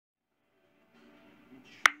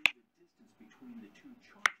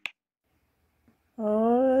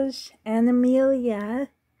Oh, Aunt Amelia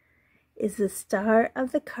is the star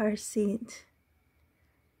of the car seat.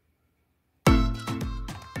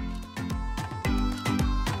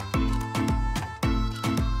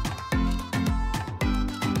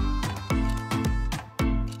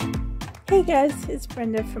 Hey guys, it's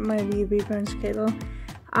Brenda from my Reborn Cradle.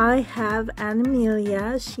 I have Aunt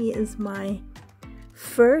Amelia. She is my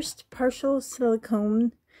first partial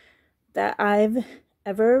silicone that I've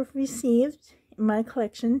ever received in my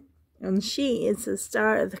collection, and she is the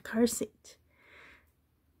star of the car seat.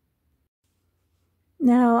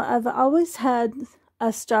 Now, I've always had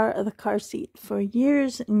a star of the car seat for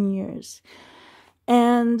years and years,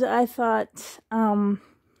 and I thought,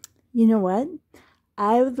 you know what?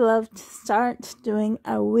 I would love to start doing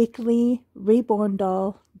a weekly Reborn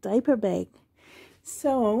doll diaper bag.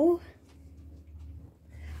 So,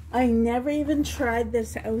 I never even tried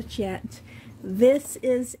this out yet. This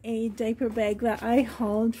is a diaper bag that I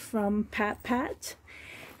hauled from Pat,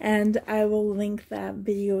 and I will link that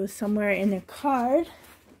video somewhere in a card.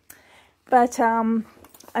 But, I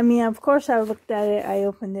mean, of course I looked at it, I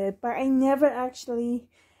opened it, but I never actually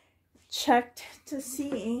checked to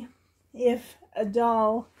see if a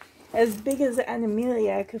doll as big as Aunt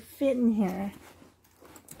Amelia could fit in here.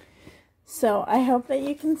 So I hope that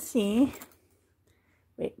you can see.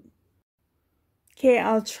 Wait. Okay,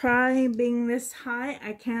 I'll try being this high.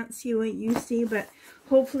 I can't see what you see, but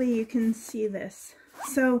hopefully you can see this.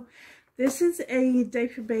 So this is a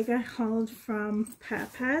diaper bag I hauled from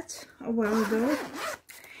Pat a while ago.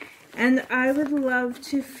 And I would love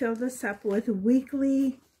to fill this up with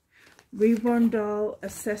weekly Reborn doll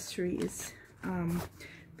accessories.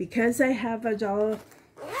 Because I have a doll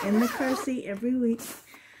in the car seat every week,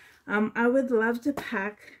 I would love to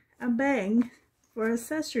pack a bag for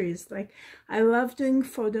accessories. Like, I love doing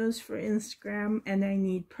photos for Instagram, and I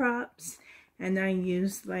need props, and I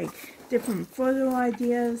use like different photo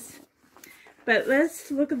ideas. But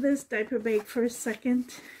let's look at this diaper bag for a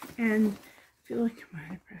second, and I feel like I'm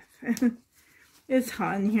out of breath. It's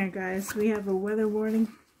hot in here, guys. We have a weather warning.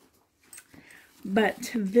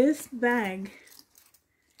 But this bag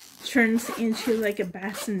turns into like a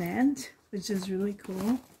bassinet, which is really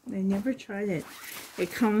cool. I never tried it.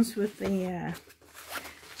 It comes with a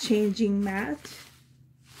changing mat,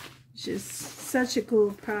 which is such a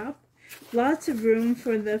cool prop. Lots of room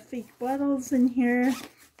for the fake bottles in here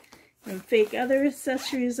and fake other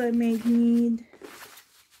accessories I may need.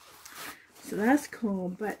 So that's cool.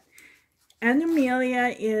 But Aunt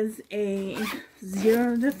Amelia is a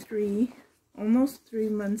 0 to 3, almost 3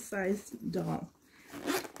 month size doll.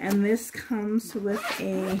 And this comes with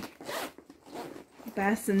a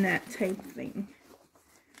bassinet type thing.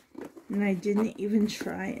 And I didn't even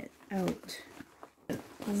try it out.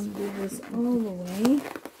 Let's do this all the way.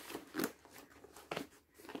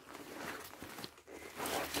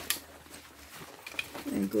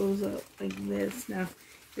 And it goes up like this. Now,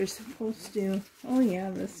 you're supposed to... Oh yeah,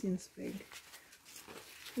 this seems big.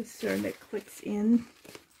 This sort of clicks in.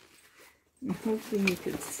 And hopefully you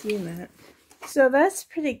could see that. So that's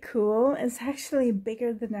pretty cool. It's actually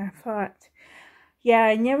bigger than I thought. Yeah,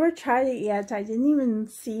 I never tried it yet. I didn't even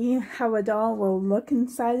see how a doll will look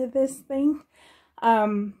inside of this thing.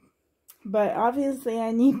 But obviously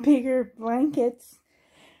I need bigger blankets.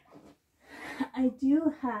 I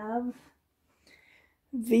do have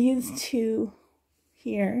these two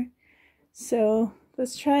here. So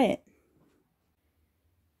let's try it.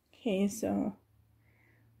 Okay, so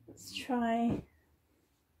let's try...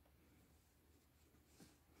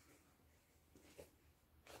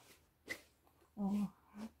 Oh,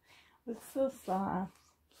 it's so soft.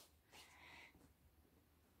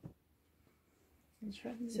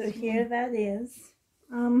 So here that is.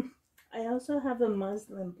 I also have a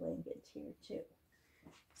muslin blanket here too.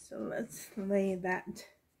 So let's lay that.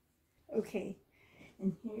 Okay,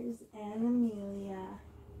 and here's Aunt Amelia.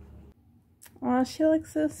 Oh, she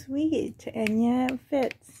looks so sweet, and yeah, it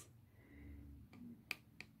fits.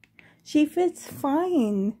 She fits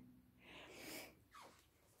fine.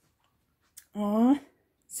 Aw.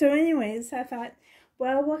 So anyways, I thought,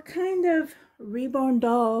 well, what kind of Reborn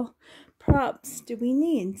doll props do we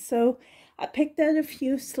need? So I picked out a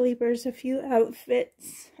few sleepers, a few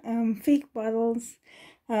outfits, fake bottles,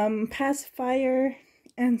 pacifier,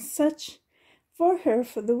 and such for her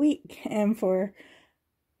for the week, and for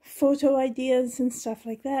photo ideas and stuff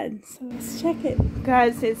like that. So let's check it.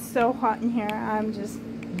 Guys, it's so hot in here. I'm just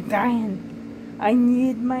dying. I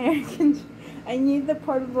need my air conditioner. I need the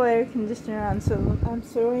portable air conditioner on, so I'm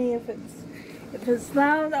sorry if it's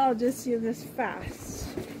loud. I'll just do this fast.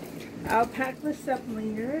 I'll pack this up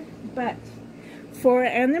later, but For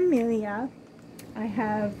Amelia, I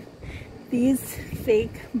have these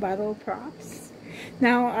fake bottle props.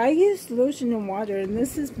 Now, I use lotion and water, and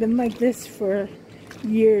this has been like this for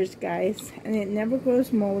years, guys, and it never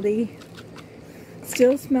goes moldy.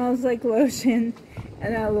 Still smells like lotion,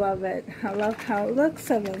 and I love it. I love how it looks.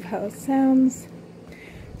 I love how it sounds.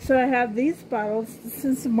 So I have these bottles. This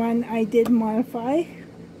is one I did modify.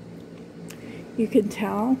 You can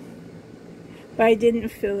tell, but I didn't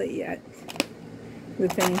fill it yet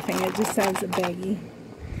with anything. It just has a baggie.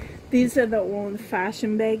 These are the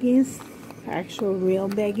old-fashioned baggies, actual real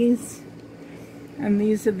baggies, and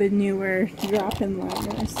these are the newer drop-in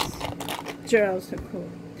liners. They're also cool.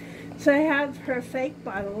 So I have her fake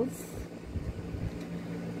bottles.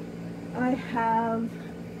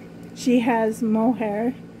 She has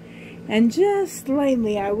mohair, and just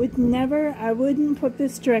lightly, I wouldn't put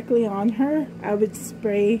this directly on her. I would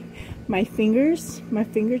spray my fingertips,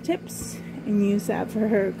 and use that for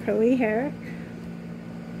her curly hair.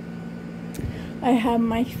 I have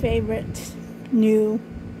my favorite new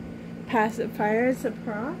pacifier as a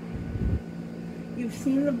prop. You've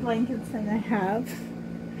seen the blankets that I have.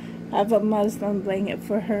 I have a muslin blanket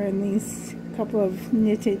for her and these couple of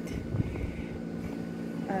knitted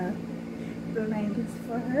blankets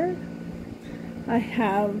for her. I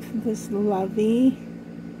have this lovey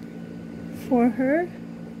for her.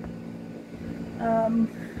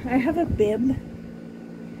 I have a bib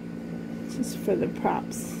just for the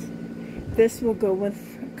props. This will go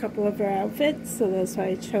with a couple of her outfits, so that's why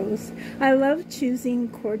I chose. I love choosing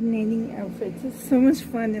coordinating outfits. It's so much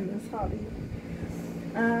fun in this hobby.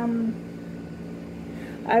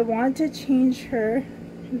 I want to change her.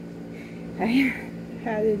 I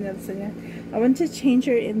had it upside down. I want to change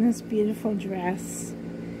her in this beautiful dress,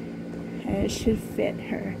 and it should fit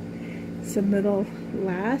her. It's a little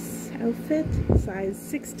lass outfit, size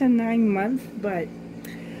 6 to 9 months, but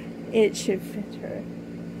it should fit her.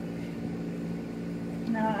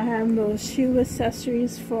 Now I have those shoe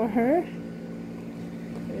accessories for her.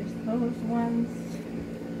 There's those ones.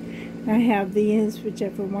 I have these,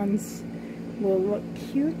 whichever ones will look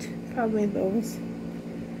cute. Probably those.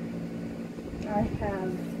 I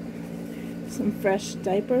have some fresh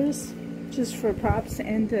diapers, just for props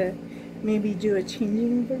and to maybe do a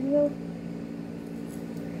changing video.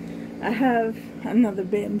 I have another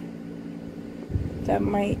bib that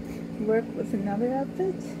might work with another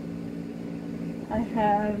outfit. I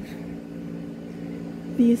have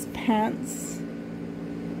these pants,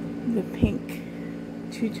 the pink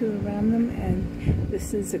tutu around them, and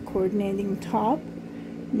this is a coordinating top,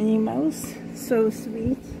 Minnie Mouse, so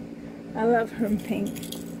sweet. I love her in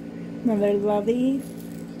pink. Another lovey,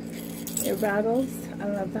 it rattles, I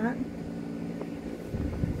love that.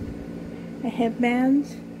 A headband,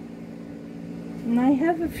 and I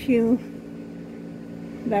have a few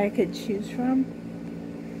that I could choose from.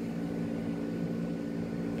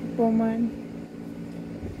 One.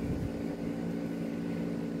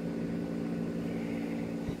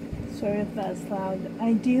 Sorry if that's loud.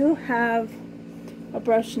 I do have a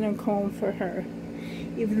brush and a comb for her,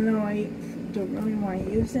 even though I don't really want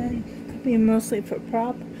to use it. It could be mostly for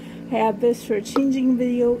prop. I have this for a changing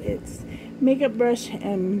video. It's makeup brush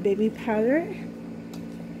and baby powder.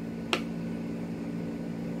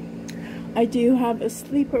 I do have a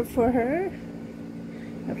sleeper for her,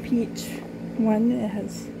 a peach one that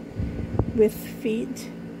has with feet.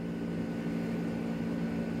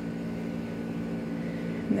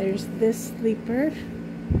 And there's this sleeper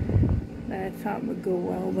that I thought would go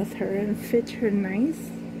well with her and fit her nice.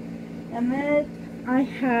 And then I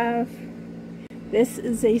have, this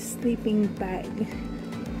is a sleeping bag,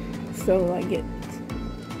 so I get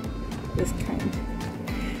this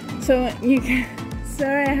kind. So you can,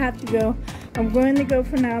 sorry I have to go. I'm going to go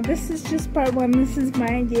for now. This is just part one. This is my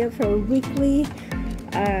idea for a weekly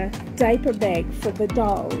diaper bag for the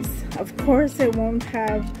dolls. Of course it won't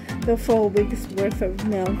have the full week's worth of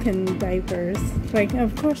milk and diapers. Like,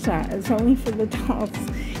 of course not. It's only for the dolls.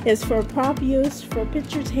 It's for prop use, for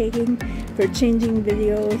picture taking, for changing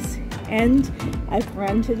videos, and I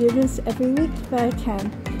plan to do this every week that I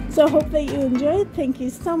can. So I hope that you enjoyed. Thank you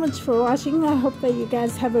so much for watching. I hope that you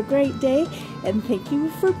guys have a great day, and thank you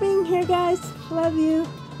for being here, guys. Love you.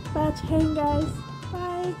 Bye, guys.